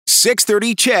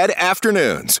6:30 CHED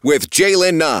Afternoons with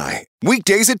Jaylen Nye.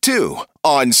 Weekdays at 2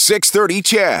 on 6:30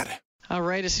 CHED. All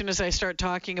right, as soon as I start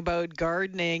talking about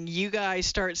gardening, you guys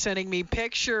start sending me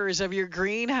pictures of your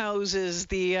greenhouses,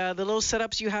 the little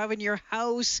setups you have in your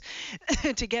house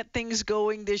to get things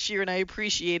going this year, and I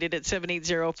appreciate it at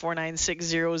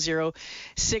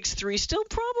 780-496-0063. Still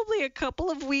probably a couple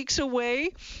of weeks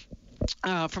away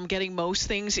from getting most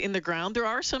things in the ground. There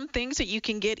are some things that you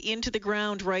can get into the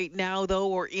ground right now, though,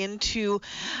 or into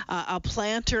a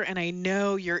planter, and I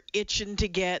know you're itching to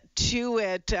get to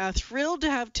it. Thrilled to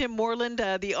have Tim Moreland,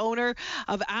 the owner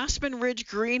of Aspen Ridge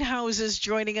Greenhouses,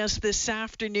 joining us this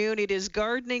afternoon. It is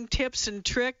gardening tips and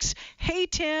tricks. Hey,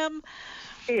 Tim.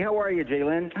 Hey, how are you,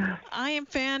 Jaylen? I am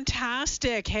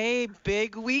fantastic. Hey,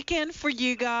 big weekend for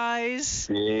you guys.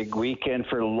 Big weekend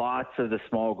for lots of the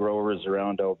small growers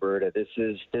around Alberta. This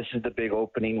is the big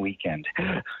opening weekend.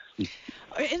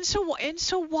 And so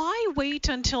why wait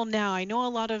until now? I know a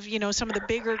lot of, some of the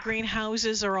bigger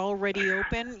greenhouses are already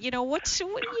open. What's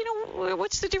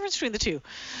the difference between the two?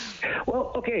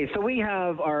 Well, okay, so we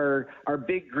have our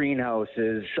big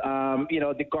greenhouses,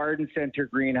 the garden center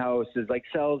greenhouses like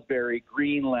Salisbury,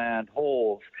 Greenland,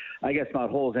 Holes. I guess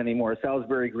not Holes anymore.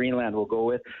 Salisbury, Greenland we'll go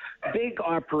with. Big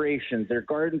operations. They're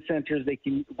garden centers. They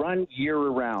can run year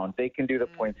round. They can do the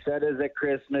poinsettias at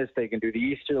Christmas. They can do the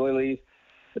Easter lilies.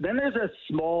 But then there's a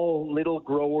small little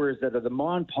growers that are the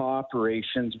mom-and-pop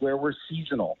operations where we're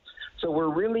seasonal. So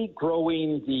we're really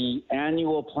growing the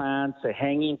annual plants, the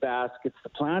hanging baskets, the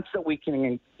plants that we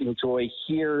can enjoy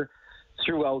here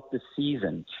throughout the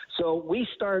season. So we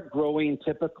start growing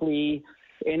typically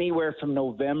anywhere from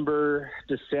November,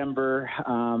 December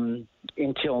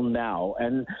until now.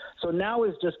 And so now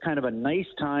is just kind of a nice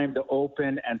time to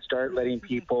open and start letting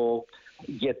people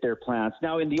get their plants.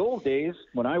 Now, in the old days,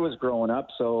 when I was growing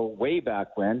up, so way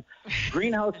back when,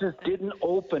 greenhouses didn't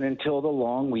open until the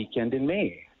long weekend in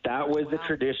May. That was the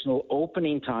traditional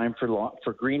opening time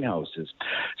for greenhouses.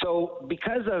 So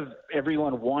because of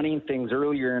everyone wanting things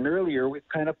earlier and earlier, we've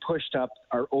kind of pushed up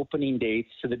our opening dates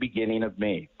to the beginning of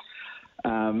May.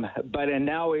 And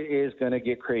now it is going to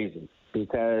get crazy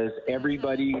because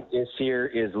everybody this year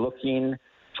is looking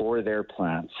for their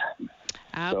plants.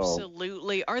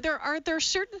 Absolutely. So, are there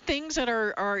certain things that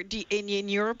are in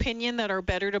your opinion that are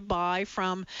better to buy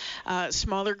from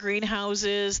smaller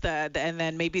greenhouses and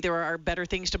then maybe there are better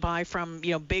things to buy from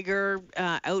bigger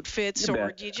outfits,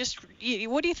 or do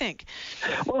what do you think?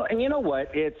 Well, and you know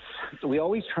what? We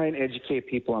always try and educate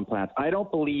people on plants. I don't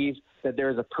believe that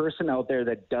there's a person out there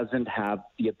that doesn't have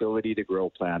the ability to grow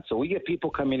plants. So we get people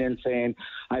coming in saying,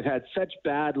 I've had such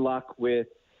bad luck with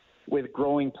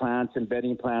growing plants and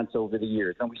bedding plants over the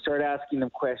years. And we start asking them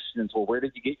questions. Well, where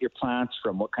did you get your plants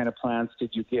from? What kind of plants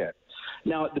did you get?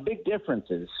 Now, the big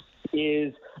difference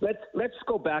is let's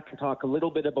go back and talk a little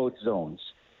bit about zones.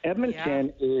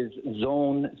 Edmonton is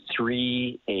zone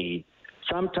 3A,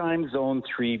 sometimes zone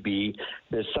 3B.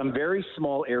 There's some very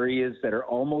small areas that are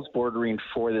almost bordering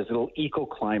 4. There's little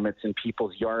eco-climates in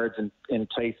people's yards and in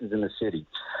places in the city.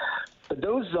 But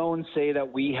those zones say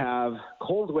that we have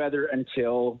cold weather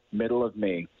until middle of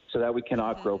May so that we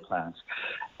cannot grow plants.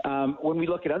 When we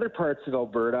look at other parts of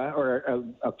Alberta or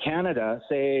Canada,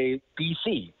 say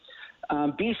BC,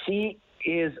 BC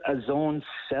is a zone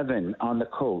 7 on the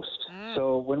coast.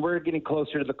 So when we're getting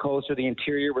closer to the coast or the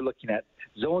interior, we're looking at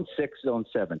zone 6, zone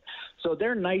 7. So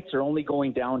their nights are only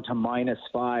going down to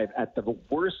 -5 at the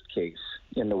worst case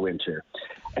in the winter.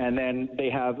 And then they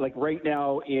have, like right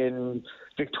now in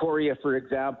Victoria, for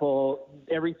example,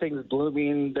 everything's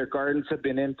blooming. Their gardens have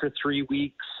been in for 3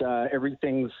 weeks.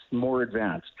 Everything's more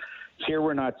advanced. Here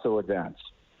we're not so advanced.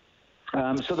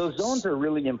 So those zones are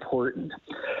really important.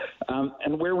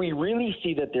 And where we really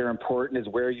see that they're important is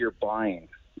where you're buying.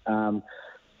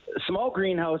 Small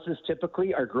greenhouses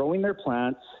typically are growing their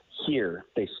plants here.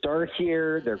 They start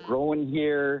here, they're growing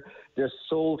here, they're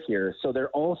sold here. So they're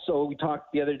also, we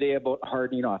talked the other day about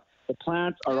hardening off. The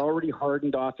plants are already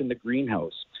hardened off in the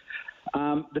greenhouse.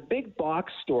 The big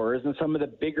box stores and some of the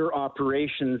bigger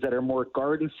operations that are more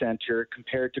garden center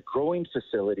compared to growing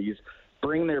facilities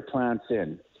bring their plants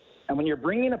in. And when you're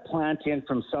bringing a plant in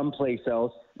from someplace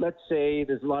else, let's say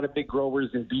there's a lot of big growers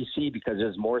in BC because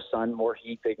there's more sun, more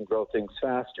heat, they can grow things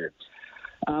faster.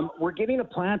 We're getting a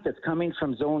plant that's coming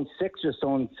from zone 6 or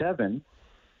zone 7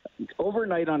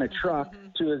 overnight on a truck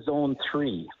to a zone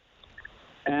 3.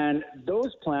 And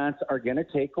those plants are going to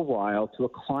take a while to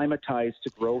acclimatize to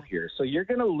grow here. So you're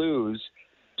going to lose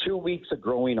 2 weeks of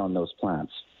growing on those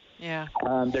plants. Yeah.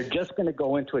 They're just going to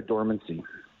go into a dormancy.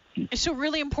 So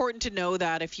really important to know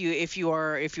that if you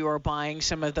are buying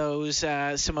some of those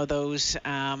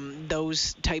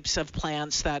those types of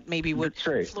plants that maybe would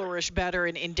flourish better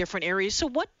in different areas. So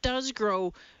what does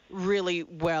grow really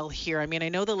well here? I mean, I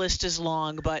know the list is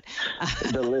long, but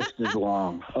the list is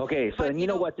long. Okay, so and you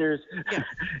know what? There's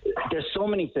so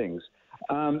many things.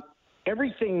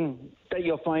 Everything that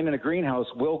you'll find in a greenhouse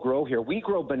will grow here. We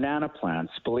grow banana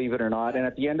plants, believe it or not, and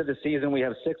at the end of the season, we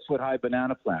have 6-foot-high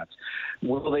banana plants.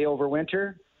 Will they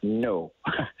overwinter? No.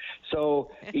 So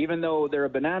even though they're a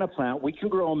banana plant, we can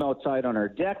grow them outside on our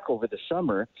deck over the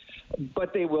summer,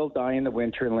 but they will die in the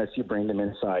winter unless you bring them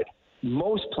inside.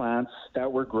 Most plants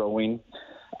that we're growing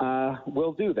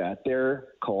will do that. They're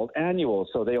called annuals,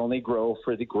 so they only grow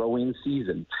for the growing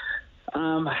season.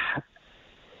 The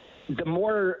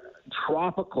more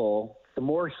tropical, the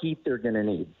more heat they're going to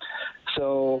need.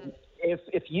 So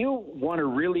if you want to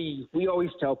really, we always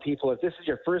tell people, if this is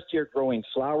your first year growing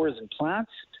flowers and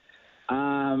plants,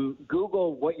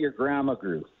 Google what your grandma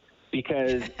grew,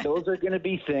 because those are going to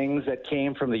be things that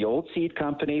came from the old seed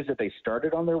companies that they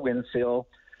started on their windsill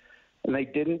and they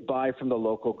didn't buy from the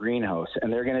local greenhouse,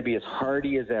 and they're going to be as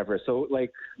hardy as ever. So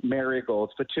like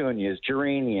marigolds, petunias,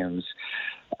 geraniums,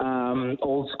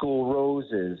 old school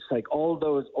roses, like all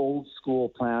those old school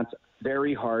plants,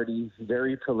 very hardy,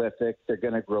 very prolific. They're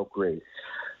going to grow great.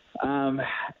 But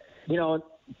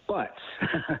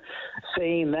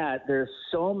saying that, there's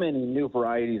so many new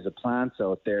varieties of plants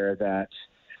out there that,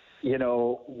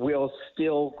 will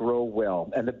still grow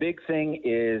well. And the big thing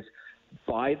is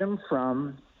buy them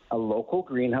from a local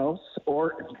greenhouse,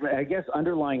 or I guess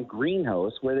underlying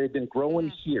greenhouse where they've been growing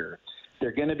here.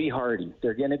 They're going to be hardy.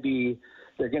 They're going to be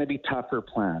tougher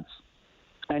plants,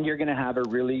 and you're going to have a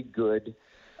really good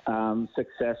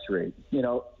success rate.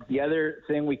 The other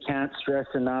thing we can't stress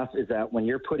enough is that when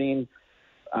you're putting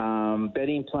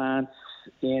bedding plants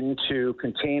into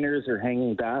containers or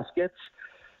hanging baskets,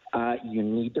 you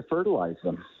need to fertilize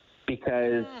them,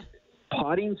 because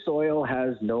potting soil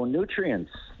has no nutrients,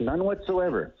 none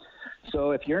whatsoever.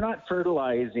 So if you're not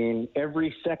fertilizing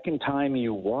every second time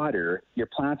you water, your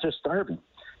plants are starving,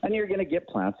 and you're going to get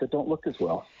plants that don't look as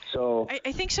well. So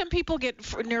I think some people get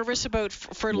nervous about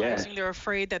fertilizing. Yes. They're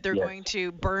afraid that they're going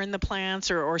to burn the plants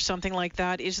or something like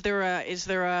that. Is there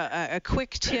a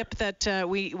quick tip that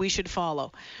we should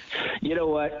follow? You know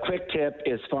what? Quick tip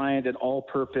is find an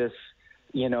all-purpose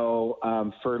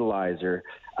fertilizer.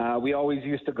 We always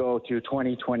used to go to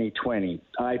 20-20-20.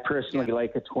 I personally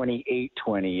like a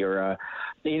 28-20, or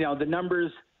the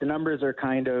numbers are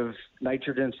kind of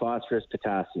nitrogen, phosphorus,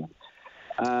 potassium.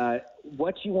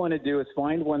 What you want to do is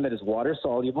find one that is water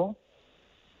soluble,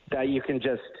 that you can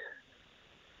just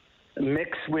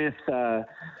mix with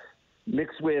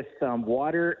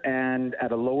water and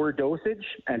at a lower dosage,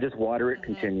 and just water it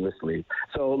continuously.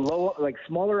 So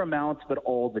smaller amounts, but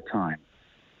all the time.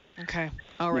 Okay.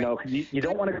 All right. You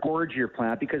don't want to gorge your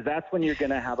plant, because that's when you're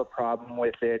going to have a problem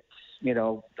with it,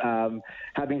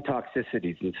 having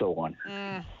toxicities and so on.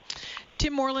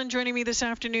 Tim Moreland joining me this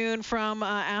afternoon from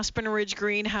Aspen Ridge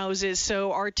Greenhouses.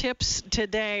 So our tips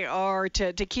today are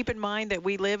to keep in mind that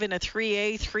we live in a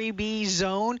 3A, 3B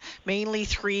zone, mainly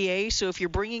 3A. So if you're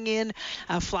bringing in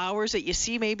flowers that you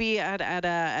see maybe at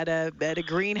a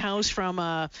greenhouse from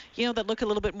that look a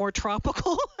little bit more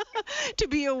tropical, to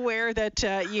be aware that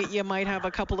you might have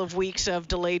a couple of weeks of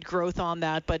delayed growth on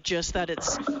that, but just that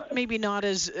it's maybe not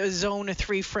as zone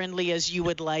 3 friendly as you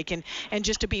would like, and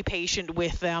just to be patient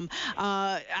with them.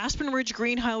 Aspen Ridge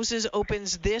Greenhouses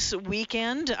opens this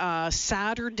weekend,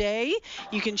 Saturday.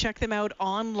 You can check them out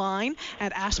online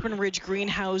at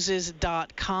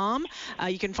aspenridgegreenhouses.com.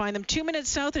 You can find them 2 minutes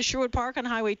south of Sherwood Park on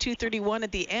Highway 231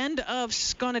 at the end of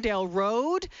Sconadale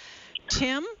Road.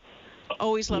 Tim,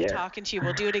 always love talking to you.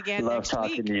 We'll do it again next week. Love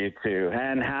talking to you too.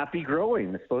 And happy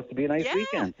growing. It's supposed to be a nice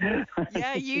weekend.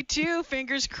 Yeah, you too.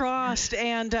 Fingers crossed.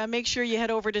 And make sure you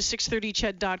head over to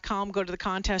 630ched.com. Go to the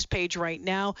contest page right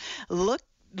now. Look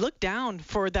down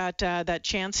for that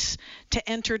chance to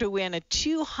enter to win a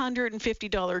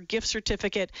 $250 gift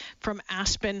certificate from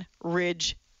Aspen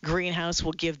Ridge Greenhouse.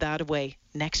 We'll give that away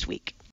next week.